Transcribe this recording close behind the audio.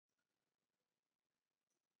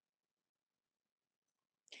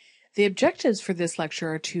The objectives for this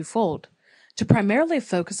lecture are twofold: to primarily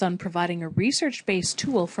focus on providing a research-based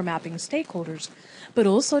tool for mapping stakeholders, but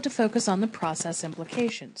also to focus on the process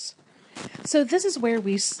implications. So this is where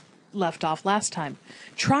we left off last time,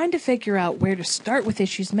 trying to figure out where to start with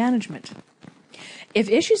issues management. If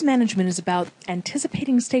issues management is about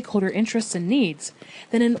anticipating stakeholder interests and needs,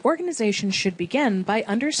 then an organization should begin by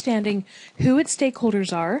understanding who its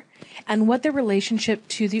stakeholders are and what their relationship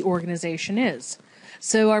to the organization is.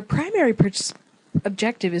 So our primary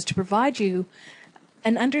objective is to provide you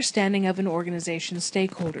an understanding of an organization's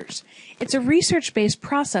stakeholders. It's a research-based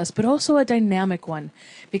process, but also a dynamic one,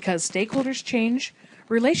 because stakeholders change,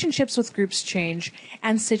 relationships with groups change,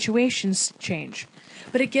 and situations change.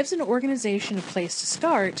 But it gives an organization a place to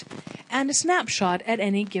start and a snapshot at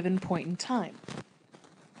any given point in time.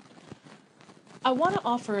 I want to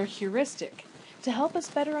offer a heuristic to help us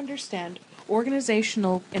better understand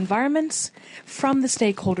organizational environments from the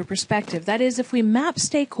stakeholder perspective. That is, if we map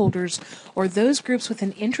stakeholders or those groups with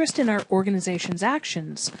an interest in our organization's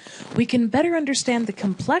actions, we can better understand the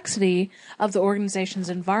complexity of the organization's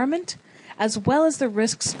environment, as well as the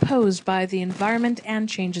risks posed by the environment and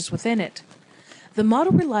changes within it. The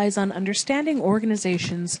model relies on understanding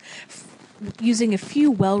organizations using a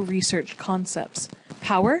few well-researched concepts: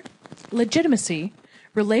 power, legitimacy,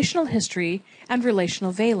 relational history, and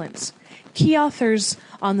relational valence. Key authors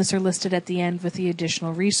on this are listed at the end with the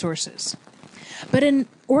additional resources. But an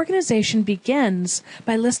organization begins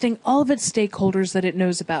by listing all of its stakeholders that it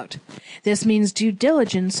knows about. This means due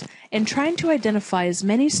diligence in trying to identify as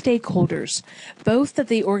many stakeholders, both that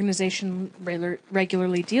the organization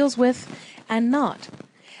regularly deals with and not.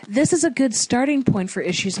 This is a good starting point for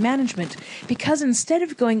issues management because instead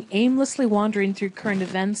of going aimlessly wandering through current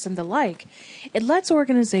events and the like, it lets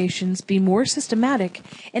organizations be more systematic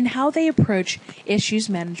in how they approach issues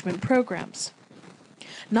management programs.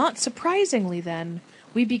 Not surprisingly, then,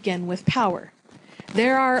 we begin with power.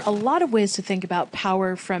 There are a lot of ways to think about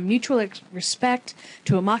power, from mutual respect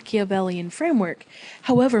to a Machiavellian framework.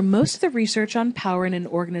 However, most of the research on power in an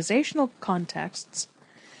organizational contexts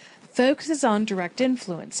focuses on direct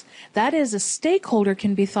influence. That is, a stakeholder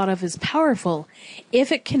can be thought of as powerful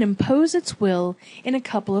if it can impose its will in a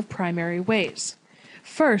couple of primary ways.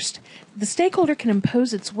 First, the stakeholder can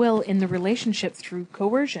impose its will in the relationship through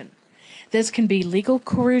coercion. This can be legal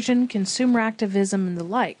coercion, consumer activism, and the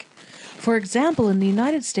like. For example, in the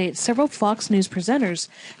United States, several Fox News presenters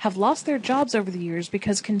have lost their jobs over the years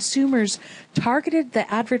because consumers targeted the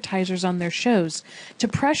advertisers on their shows to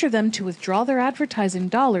pressure them to withdraw their advertising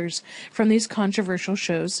dollars from these controversial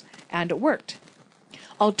shows, and it worked.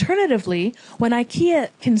 Alternatively, when IKEA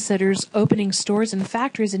considers opening stores and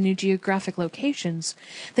factories in new geographic locations,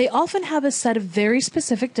 they often have a set of very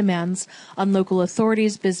specific demands on local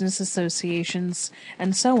authorities, business associations,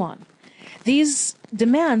 and so on. These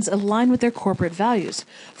demands align with their corporate values.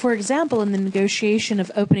 For example, in the negotiation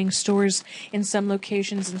of opening stores in some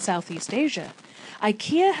locations in Southeast Asia,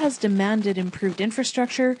 IKEA has demanded improved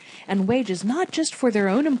infrastructure and wages not just for their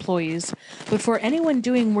own employees, but for anyone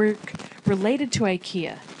doing work related to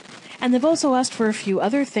IKEA. And they've also asked for a few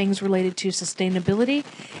other things related to sustainability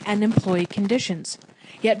and employee conditions.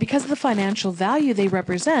 Yet because of the financial value they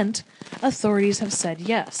represent, authorities have said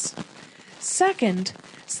yes. Second,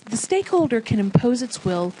 the stakeholder can impose its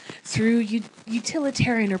will through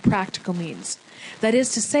utilitarian or practical means. That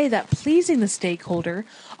is to say that pleasing the stakeholder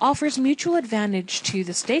offers mutual advantage to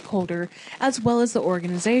the stakeholder as well as the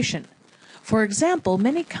organization. For example,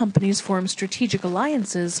 many companies form strategic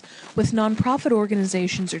alliances with nonprofit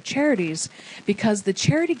organizations or charities because the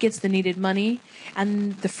charity gets the needed money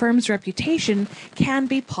and the firm's reputation can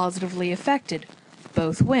be positively affected.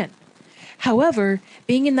 Both win. However,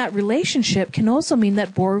 being in that relationship can also mean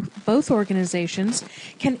that both organizations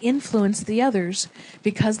can influence the others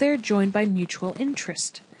because they are joined by mutual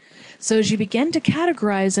interest. So as you begin to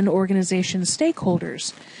categorize an organization's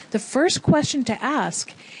stakeholders, the first question to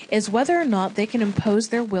ask is whether or not they can impose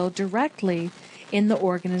their will directly in the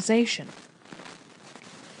organization.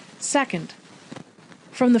 Second,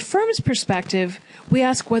 from the firm's perspective, we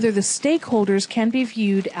ask whether the stakeholders can be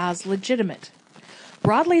viewed as legitimate.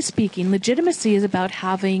 Broadly speaking, legitimacy is about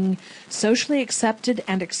having socially accepted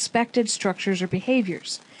and expected structures or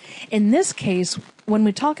behaviors. In this case, when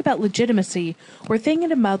we talk about legitimacy, we're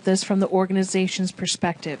thinking about this from the organization's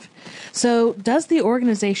perspective. So, does the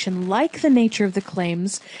organization like the nature of the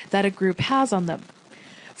claims that a group has on them?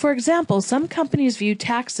 For example, some companies view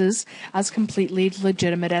taxes as completely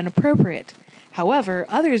legitimate and appropriate. However,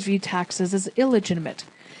 others view taxes as illegitimate.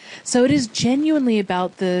 So it is genuinely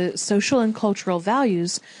about the social and cultural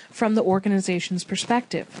values from the organization's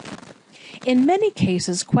perspective. In many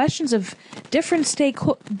cases, questions of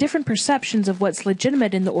different perceptions of what's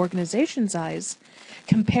legitimate in the organization's eyes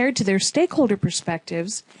compared to their stakeholder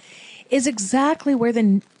perspectives is exactly where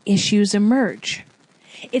the issues emerge.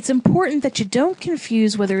 It's important that you don't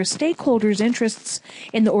confuse whether a stakeholder's interests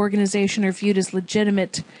in the organization are viewed as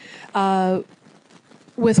legitimate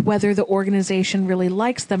with whether the organization really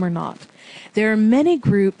likes them or not. There are many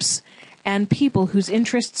groups and people whose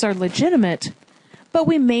interests are legitimate, but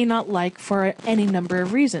we may not like for any number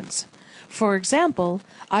of reasons. For example,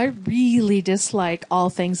 I really dislike all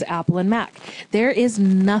things Apple and Mac. There is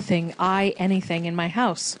nothing anything in my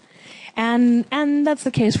house. And that's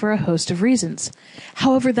the case for a host of reasons.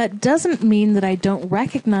 However, that doesn't mean that I don't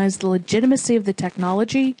recognize the legitimacy of the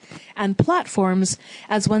technology and platforms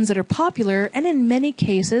as ones that are popular and in many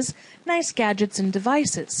cases, nice gadgets and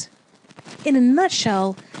devices. In a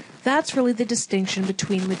nutshell, that's really the distinction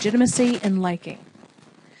between legitimacy and liking.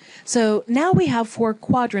 So now we have 4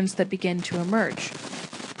 quadrants that begin to emerge,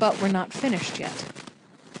 but we're not finished yet.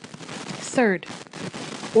 Third,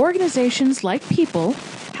 organizations, like people,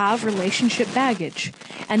 have relationship baggage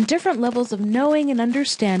and different levels of knowing and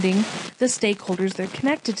understanding the stakeholders that are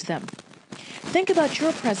connected to them. Think about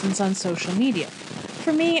your presence on social media.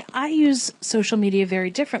 For me, I use social media very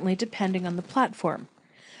differently depending on the platform.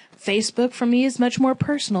 Facebook for me is much more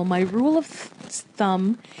personal. My rule of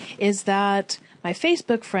thumb is that my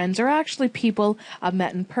Facebook friends are actually people I've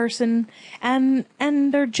met in person, and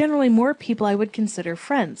they're generally more people I would consider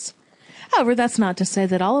friends. However, that's not to say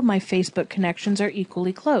that all of my Facebook connections are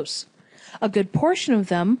equally close. A good portion of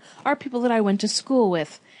them are people that I went to school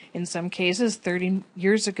with, in some cases 30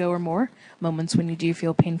 years ago or more, moments when you do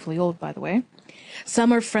feel painfully old, by the way.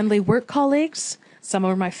 Some are friendly work colleagues, some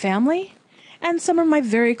are my family, and some are my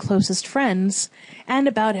very closest friends, and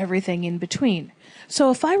about everything in between. So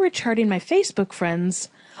if I were charting my Facebook friends,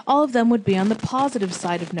 all of them would be on the positive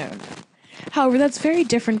side of known. However, that's very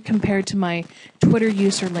different compared to my Twitter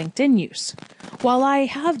use or LinkedIn use. While I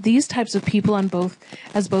have these types of people on both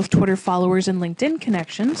Twitter followers and LinkedIn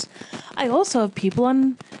connections, I also have people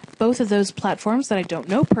on both of those platforms that I don't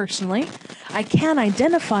know personally. I can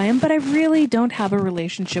identify them, but I really don't have a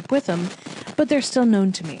relationship with them, but they're still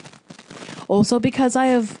known to me. Also, because I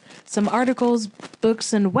have some articles,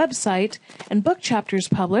 books, and website and book chapters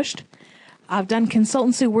published, I've done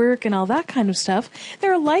consultancy work and all that kind of stuff,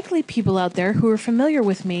 there are likely people out there who are familiar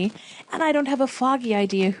with me, and I don't have a foggy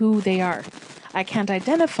idea who they are. I can't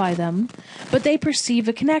identify them, but they perceive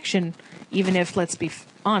a connection, even if, let's be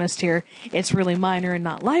honest here, it's really minor and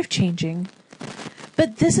not life-changing.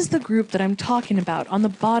 But this is the group that I'm talking about on the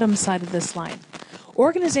bottom side of this line.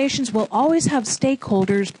 Organizations will always have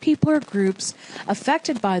stakeholders, people or groups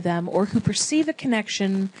affected by them or who perceive a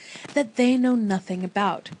connection that they know nothing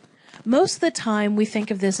about. Most of the time, we think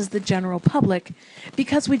of this as the general public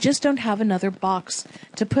because we just don't have another box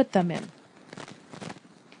to put them in.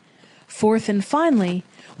 Fourth and finally,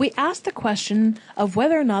 we ask the question of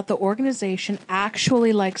whether or not the organization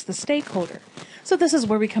actually likes the stakeholder. So this is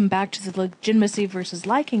where we come back to the legitimacy versus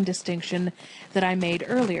liking distinction that I made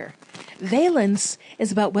earlier. Valence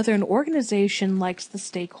is about whether an organization likes the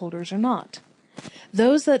stakeholders or not.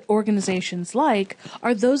 Those that organizations like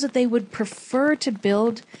are those that they would prefer to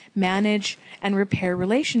build, manage, and repair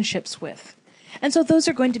relationships with. And so those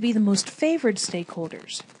are going to be the most favored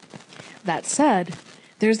stakeholders. That said,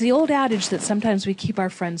 there's the old adage that sometimes we keep our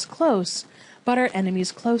friends close, but our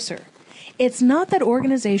enemies closer. It's not that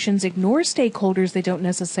organizations ignore stakeholders they don't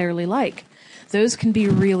necessarily like. Those can be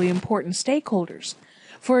really important stakeholders.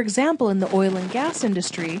 For example, in the oil and gas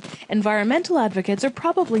industry, environmental advocates are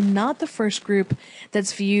probably not the first group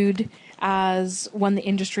that's viewed as one the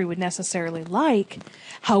industry would necessarily like.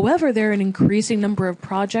 However, there are an increasing number of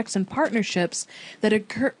projects and partnerships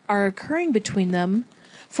that are occurring between them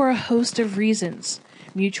for a host of reasons,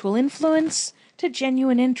 mutual influence to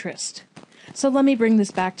genuine interest. So let me bring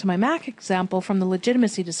this back to my Mac example from the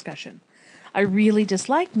legitimacy discussion. I really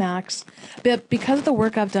dislike Macs, but because of the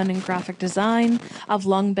work I've done in graphic design, I've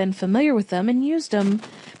long been familiar with them and used them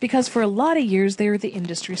because for a lot of years they were the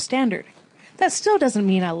industry standard. That still doesn't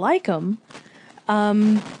mean I like them.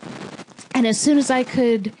 And as soon as I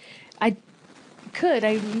could, I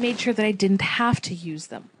made sure that I didn't have to use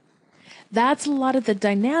them. That's a lot of the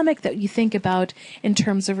dynamic that you think about in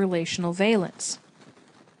terms of relational valence.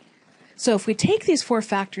 So if we take these 4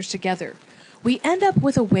 factors together, we end up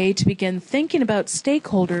with a way to begin thinking about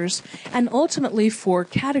stakeholders and ultimately 4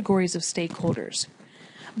 categories of stakeholders.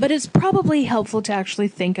 But it's probably helpful to actually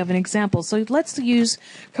think of an example. So let's use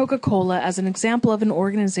Coca-Cola as an example of an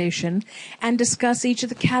organization and discuss each of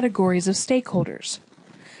the categories of stakeholders.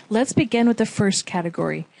 Let's begin with the first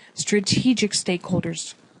category, strategic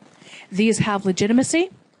stakeholders. These have legitimacy,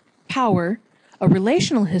 power, a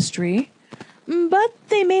relational history, but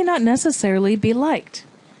they may not necessarily be liked.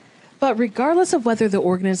 But regardless of whether the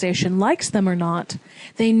organization likes them or not,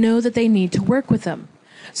 they know that they need to work with them.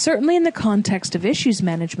 Certainly in the context of issues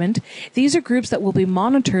management, these are groups that will be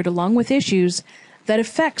monitored along with issues that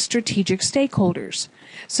affect strategic stakeholders.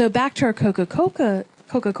 So back to our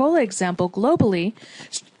Coca-Cola example, globally,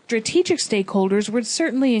 strategic stakeholders would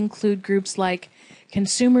certainly include groups like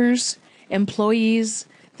consumers, employees,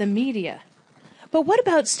 the media. But what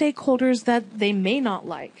about stakeholders that they may not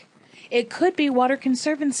like? It could be water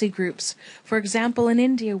conservancy groups, for example, in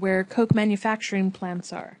India where Coke manufacturing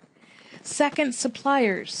plants are. Second,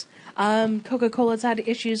 suppliers. Coca-Cola's had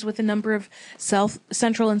issues with a number of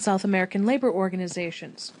Central and South American labor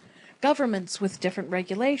organizations. Governments with different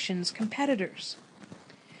regulations, competitors.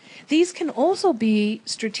 These can also be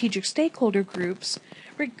strategic stakeholder groups,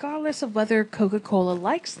 regardless of whether Coca-Cola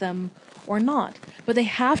likes them or not, but they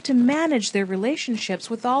have to manage their relationships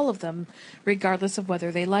with all of them, regardless of whether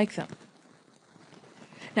they like them.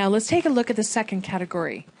 Now let's take a look at the second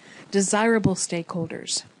category, desirable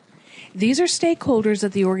stakeholders. These are stakeholders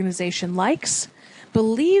that the organization likes,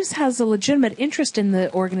 believes has a legitimate interest in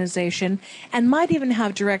the organization, and might even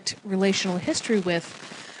have direct relational history with,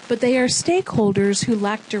 but they are stakeholders who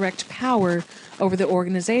lack direct power over the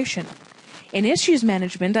organization. In issues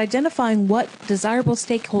management, identifying what desirable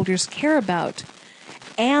stakeholders care about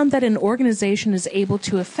and that an organization is able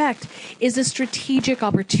to affect is a strategic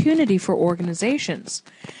opportunity for organizations.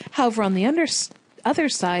 However, on the other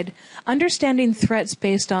side, understanding threats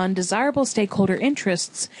based on desirable stakeholder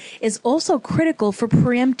interests is also critical for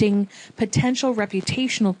preempting potential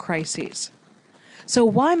reputational crises. So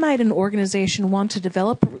why might an organization want to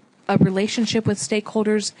develop a relationship with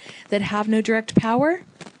stakeholders that have no direct power?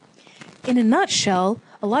 In a nutshell,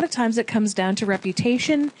 a lot of times it comes down to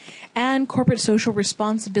reputation and corporate social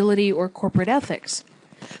responsibility or corporate ethics.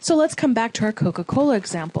 So let's come back to our Coca-Cola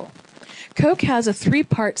example. Coke has a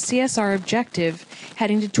 3-part CSR objective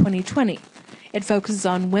heading to 2020. It focuses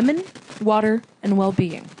on women, water, and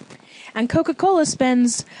well-being. And Coca-Cola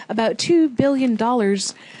spends about $2 billion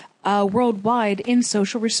worldwide in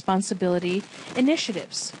social responsibility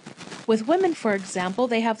initiatives. With women, for example,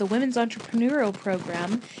 they have the Women's Entrepreneurial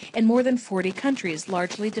Program in more than 40 countries,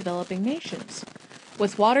 largely developing nations.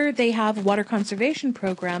 With water, they have water conservation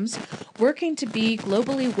programs working to be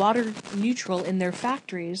globally water neutral in their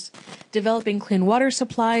factories, developing clean water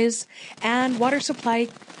supplies, and water supply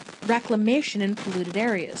reclamation in polluted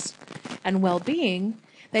areas. And well-being,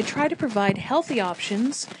 they try to provide healthy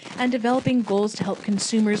options and developing goals to help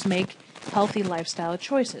consumers make healthy lifestyle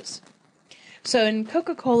choices. So in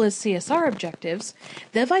Coca-Cola's CSR objectives,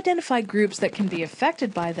 they've identified groups that can be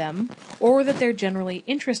affected by them or that they're generally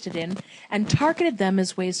interested in and targeted them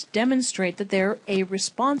as ways to demonstrate that they're a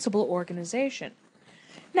responsible organization.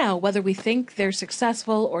 Now, whether we think they're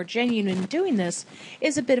successful or genuine in doing this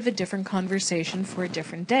is a bit of a different conversation for a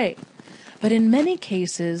different day. But in many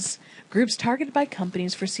cases, groups targeted by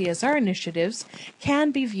companies for CSR initiatives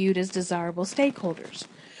can be viewed as desirable stakeholders.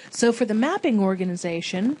 So for the mapping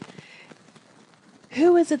organization,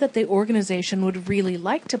 who is it that the organization would really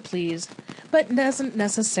like to please, but doesn't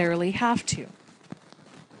necessarily have to?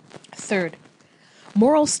 Third,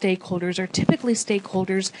 moral stakeholders are typically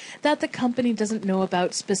stakeholders that the company doesn't know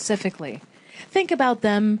about specifically. Think about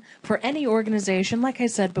them for any organization, like I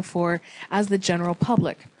said before, as the general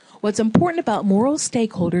public. What's important about moral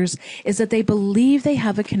stakeholders is that they believe they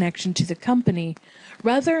have a connection to the company,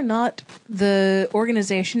 whether or not the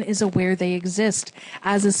organization is aware they exist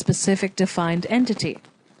as a specific defined entity.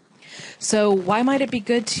 So why might it be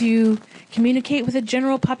good to communicate with the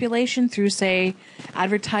general population through, say,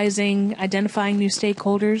 advertising, identifying new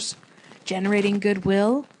stakeholders, generating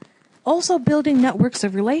goodwill, also building networks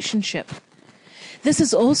of relationship? This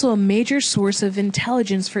is also a major source of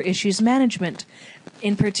intelligence for issues management,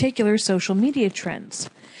 in particular social media trends.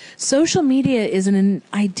 Social media is an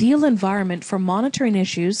ideal environment for monitoring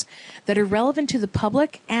issues that are relevant to the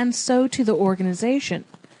public and so to the organization.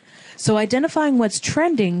 So identifying what's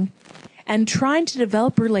trending and trying to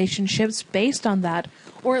develop relationships based on that,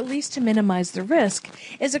 or at least to minimize the risk,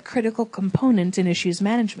 is a critical component in issues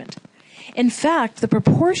management. In fact, the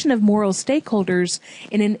proportion of moral stakeholders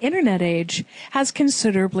in an internet age has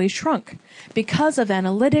considerably shrunk. Because of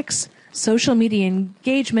analytics, social media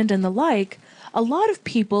engagement, and the like, a lot of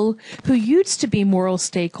people who used to be moral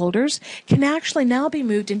stakeholders can actually now be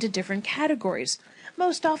moved into different categories,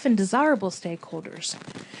 most often desirable stakeholders.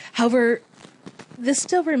 However, this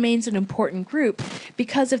still remains an important group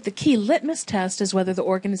because if the key litmus test is whether the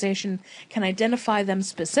organization can identify them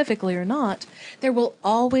specifically or not, there will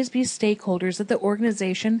always be stakeholders that the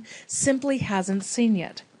organization simply hasn't seen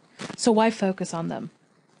yet. So why focus on them?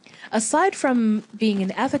 Aside from being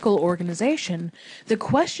an ethical organization, the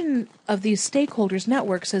question of these stakeholders'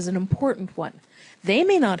 networks is an important one. They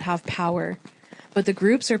may not have power, but the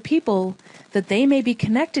groups or people that they may be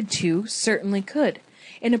connected to certainly could.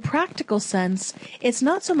 In a practical sense, it's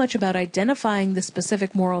not so much about identifying the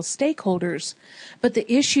specific moral stakeholders, but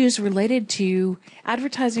the issues related to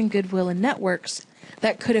advertising goodwill and networks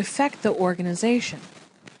that could affect the organization.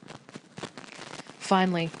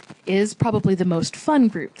 Finally, is probably the most fun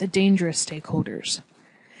group, the dangerous stakeholders.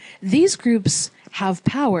 These groups have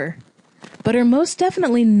power, but are most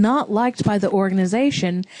definitely not liked by the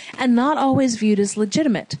organization and not always viewed as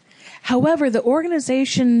legitimate. However, the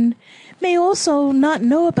organization may also not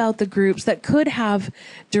know about the groups that could have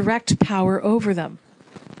direct power over them.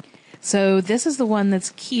 So this is the one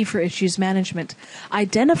that's key for issues management.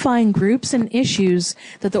 Identifying groups and issues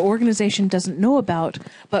that the organization doesn't know about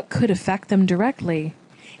but could affect them directly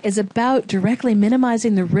is about directly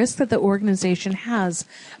minimizing the risk that the organization has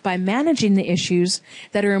by managing the issues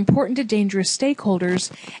that are important to dangerous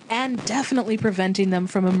stakeholders and definitely preventing them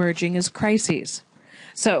from emerging as crises.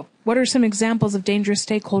 So, what are some examples of dangerous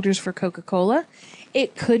stakeholders for Coca-Cola?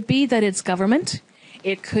 It could be that it's government,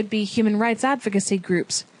 it could be human rights advocacy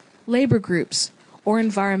groups, labor groups, or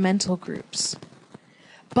environmental groups.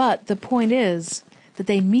 But the point is that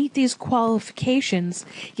they meet these qualifications,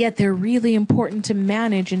 yet they're really important to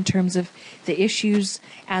manage in terms of the issues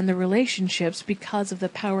and the relationships because of the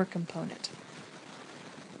power component.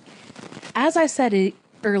 As I said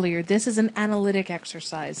earlier, this is an analytic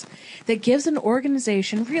exercise that gives an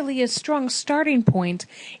organization really a strong starting point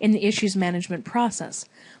in the issues management process,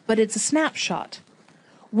 but it's a snapshot.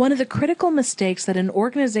 One of the critical mistakes that an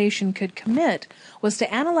organization could commit was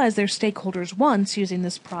to analyze their stakeholders once using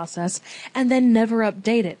this process and then never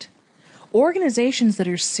update it. Organizations that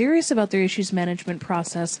are serious about their issues management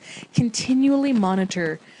process continually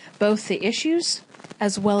monitor both the issues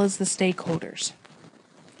as well as the stakeholders.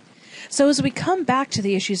 So as we come back to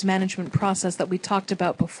the issues management process that we talked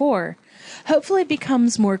about before, hopefully it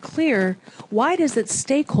becomes more clear why it is that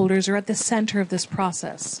stakeholders are at the center of this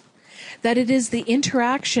process. That it is the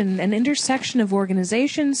interaction and intersection of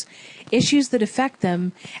organizations, issues that affect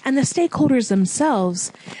them, and the stakeholders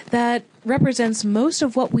themselves that represents most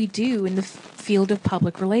of what we do in the field of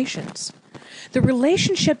public relations. The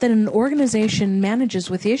relationship that an organization manages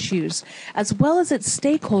with issues, as well as its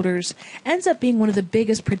stakeholders, ends up being one of the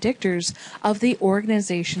biggest predictors of the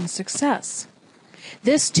organization's success.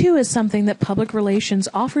 This, too, is something that public relations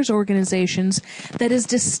offers organizations that is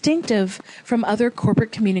distinctive from other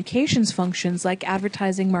corporate communications functions like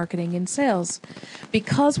advertising, marketing, and sales.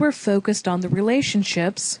 Because we're focused on the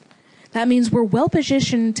relationships, that means we're well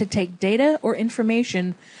positioned to take data or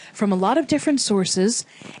information from a lot of different sources,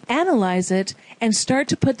 analyze it, and start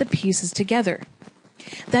to put the pieces together.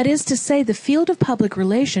 That is to say, the field of public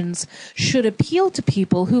relations should appeal to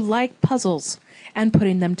people who like puzzles and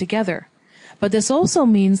putting them together. But this also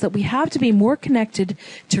means that we have to be more connected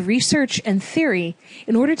to research and theory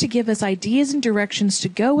in order to give us ideas and directions to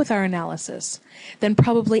go with our analysis than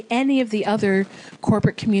probably any of the other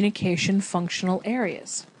corporate communication functional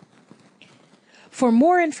areas. For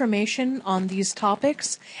more information on these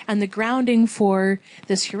topics and the grounding for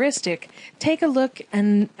this heuristic, take a look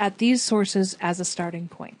at these sources as a starting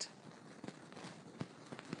point.